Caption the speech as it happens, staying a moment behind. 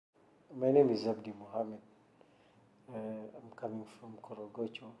My name is Abdi Mohamed. I'm coming from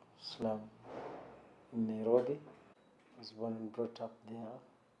Korogocho, slum in Nairobi. I was born and brought up there.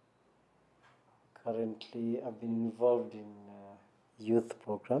 Currently, I've been involved in youth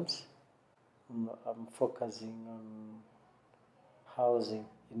programs. I'm focusing on housing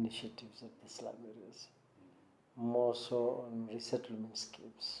initiatives at the slum areas, more so on resettlement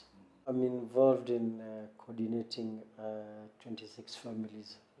schemes. I'm involved in coordinating 26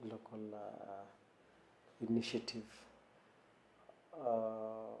 families local initiative,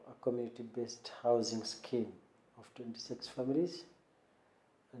 a community-based housing scheme of 26 families,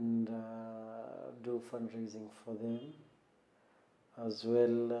 and do fundraising for them, as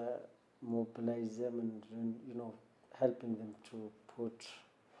well mobilize them and helping them to put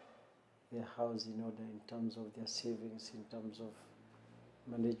their house in order in terms of their savings, in terms of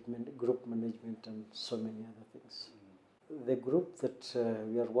management, group management, and so many other things. The group that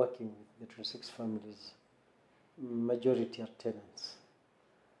we are working with, the 26 families, majority are tenants,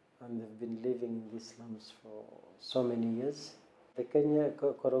 and they've been living in these slums for so many years. The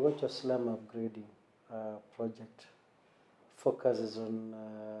Korogocho slum upgrading project focuses on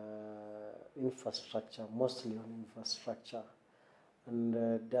infrastructure, mostly on infrastructure,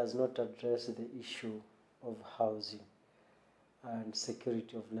 and does not address the issue of housing and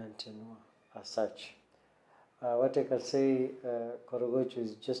security of non-tenure as such. What I can say, Korogocho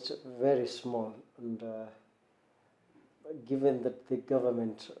is just very small, and given that the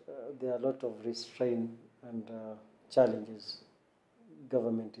government, there are a lot of restraint and challenges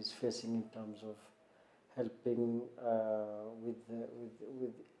government is facing in terms of helping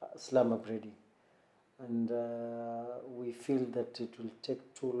with slum upgrading, and we feel that it will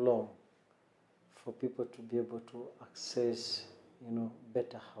take too long for people to be able to access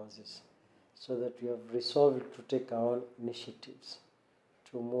better houses, so that we have resolved to take our own initiatives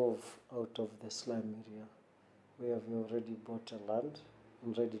to move out of the slum area, where we already bought a land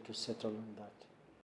and ready to settle on that.